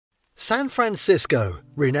San Francisco,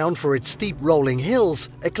 renowned for its steep rolling hills,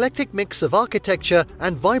 eclectic mix of architecture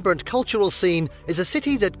and vibrant cultural scene, is a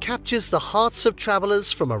city that captures the hearts of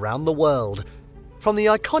travelers from around the world. From the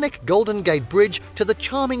iconic Golden Gate Bridge to the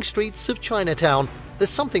charming streets of Chinatown, there's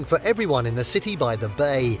something for everyone in the city by the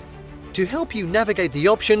bay. To help you navigate the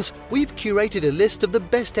options, we've curated a list of the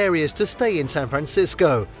best areas to stay in San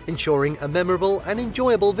Francisco, ensuring a memorable and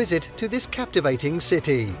enjoyable visit to this captivating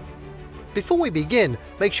city. Before we begin,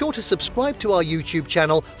 make sure to subscribe to our YouTube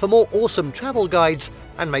channel for more awesome travel guides,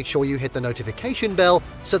 and make sure you hit the notification bell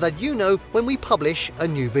so that you know when we publish a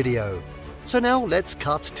new video. So now let's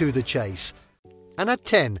cut to the chase. And at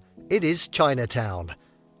 10, it is Chinatown.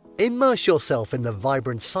 Immerse yourself in the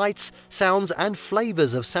vibrant sights, sounds and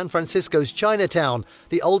flavors of San Francisco's Chinatown,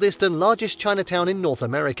 the oldest and largest Chinatown in North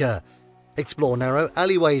America. Explore narrow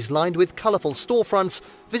alleyways lined with colorful storefronts,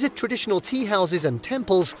 visit traditional tea houses and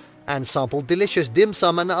temples, and sample delicious dim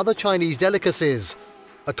sum and other Chinese delicacies.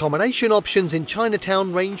 Accommodation options in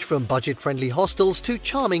Chinatown range from budget-friendly hostels to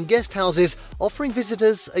charming guest houses, offering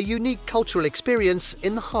visitors a unique cultural experience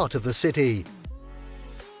in the heart of the city.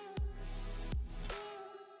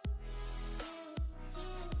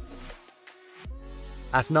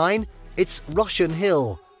 At 9, it's Russian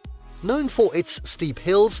Hill. Known for its steep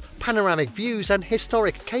hills, panoramic views and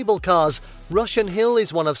historic cable cars, Russian Hill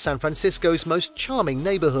is one of San Francisco's most charming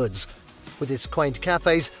neighborhoods. With its quaint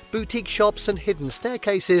cafes, boutique shops and hidden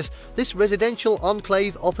staircases, this residential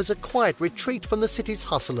enclave offers a quiet retreat from the city's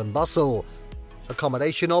hustle and bustle.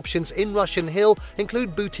 Accommodation options in Russian Hill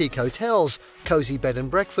include boutique hotels, cozy bed and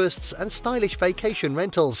breakfasts and stylish vacation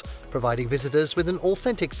rentals, providing visitors with an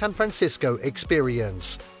authentic San Francisco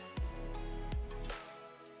experience.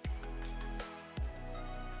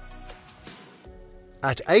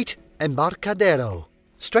 At 8, Embarcadero.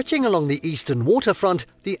 Stretching along the eastern waterfront,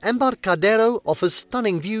 the Embarcadero offers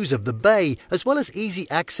stunning views of the bay, as well as easy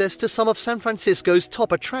access to some of San Francisco's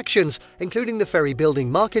top attractions, including the ferry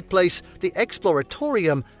building marketplace, the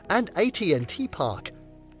Exploratorium, and AT&T Park.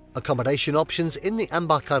 Accommodation options in the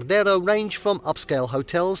Embarcadero range from upscale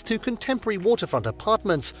hotels to contemporary waterfront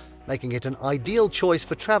apartments, making it an ideal choice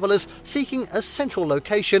for travelers seeking a central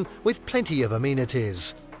location with plenty of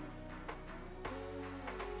amenities.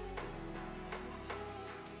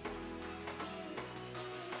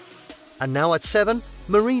 And now at 7,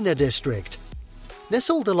 Marina District.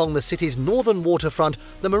 Nestled along the city's northern waterfront,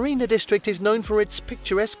 the Marina District is known for its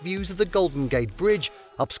picturesque views of the Golden Gate Bridge,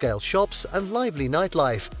 upscale shops and lively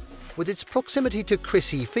nightlife. With its proximity to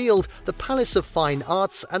Crissy Field, the Palace of Fine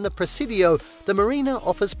Arts and the Presidio, the Marina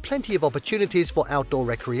offers plenty of opportunities for outdoor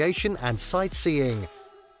recreation and sightseeing.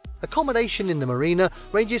 Accommodation in the Marina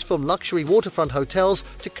ranges from luxury waterfront hotels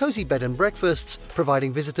to cozy bed and breakfasts,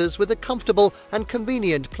 providing visitors with a comfortable and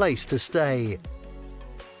convenient place to stay.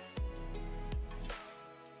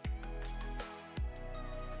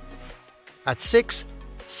 At 6,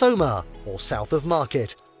 SoMa, or South of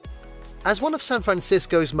Market. As one of San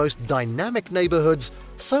Francisco's most dynamic neighborhoods,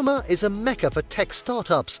 SoMa is a mecca for tech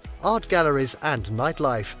startups, art galleries and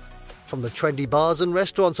nightlife. From the trendy bars and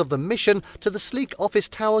restaurants of the Mission to the sleek office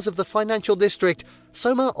towers of the financial district,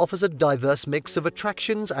 SoMa offers a diverse mix of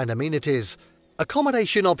attractions and amenities.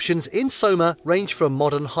 Accommodation options in SoMa range from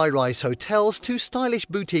modern high-rise hotels to stylish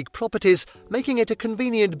boutique properties, making it a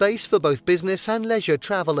convenient base for both business and leisure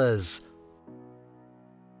travelers.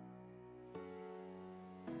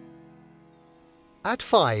 At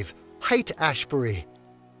 5, Haight-Ashbury.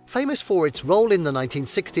 Famous for its role in the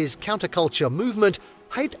 1960s counterculture movement,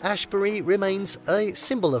 Haight-Ashbury remains a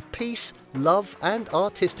symbol of peace, love and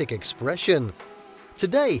artistic expression.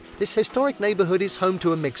 Today, this historic neighborhood is home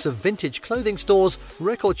to a mix of vintage clothing stores,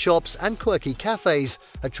 record shops and quirky cafes,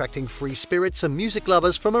 attracting free spirits and music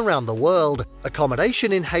lovers from around the world.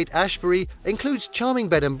 Accommodation in Haight-Ashbury includes charming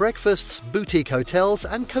bed and breakfasts, boutique hotels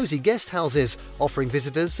and cozy guest houses, offering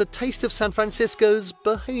visitors a taste of San Francisco's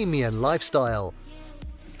bohemian lifestyle.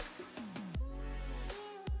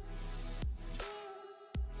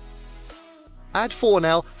 At 4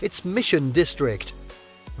 now, it's Mission District.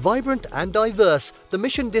 Vibrant and diverse, the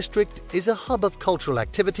Mission District is a hub of cultural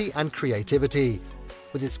activity and creativity.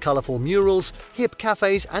 With its colorful murals, hip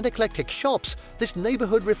cafes and eclectic shops, this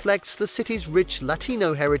neighborhood reflects the city's rich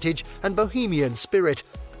Latino heritage and bohemian spirit.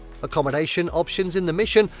 Accommodation options in the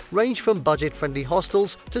Mission range from budget-friendly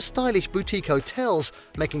hostels to stylish boutique hotels,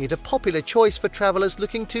 making it a popular choice for travelers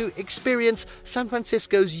looking to experience San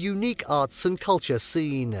Francisco's unique arts and culture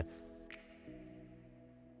scene.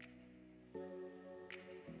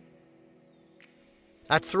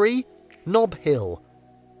 At 3, Nob Hill.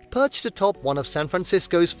 Perched atop one of San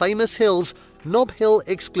Francisco's famous hills, Nob Hill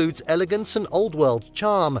excludes elegance and old-world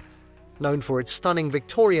charm. Known for its stunning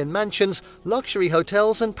Victorian mansions, luxury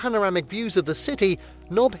hotels and panoramic views of the city,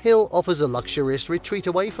 Nob Hill offers a luxurious retreat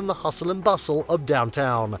away from the hustle and bustle of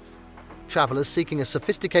downtown. Travellers seeking a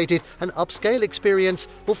sophisticated and upscale experience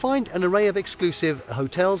will find an array of exclusive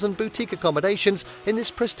hotels and boutique accommodations in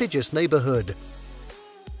this prestigious neighbourhood.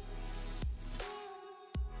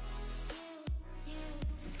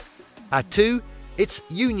 At 2, it's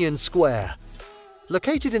Union Square.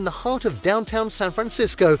 Located in the heart of downtown San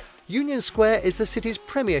Francisco, Union Square is the city's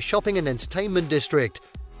premier shopping and entertainment district.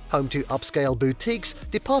 Home to upscale boutiques,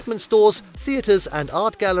 department stores, theatres and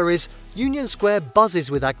art galleries, Union Square buzzes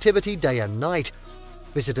with activity day and night.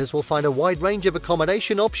 Visitors will find a wide range of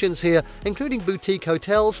accommodation options here, including boutique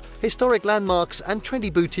hotels, historic landmarks and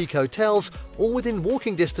trendy boutique hotels, all within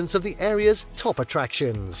walking distance of the area's top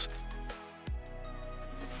attractions.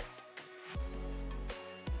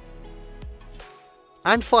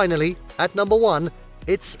 And finally, at number 1,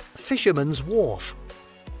 it's Fisherman's Wharf.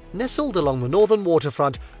 Nestled along the northern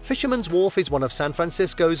waterfront, Fisherman's Wharf is one of San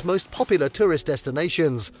Francisco's most popular tourist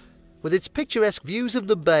destinations. With its picturesque views of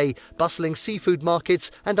the bay, bustling seafood markets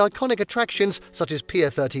and iconic attractions such as Pier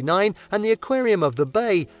 39 and the Aquarium of the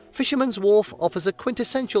Bay, Fisherman's Wharf offers a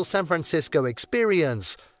quintessential San Francisco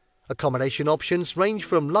experience. Accommodation options range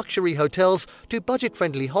from luxury hotels to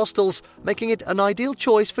budget-friendly hostels, making it an ideal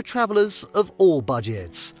choice for travelers of all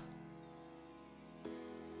budgets.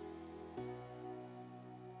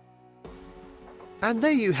 And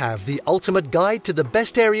there you have the ultimate guide to the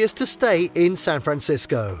best areas to stay in San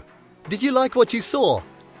Francisco. Did you like what you saw?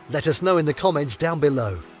 Let us know in the comments down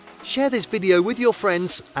below. Share this video with your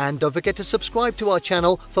friends and don't forget to subscribe to our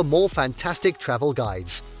channel for more fantastic travel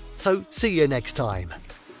guides. So see you next time.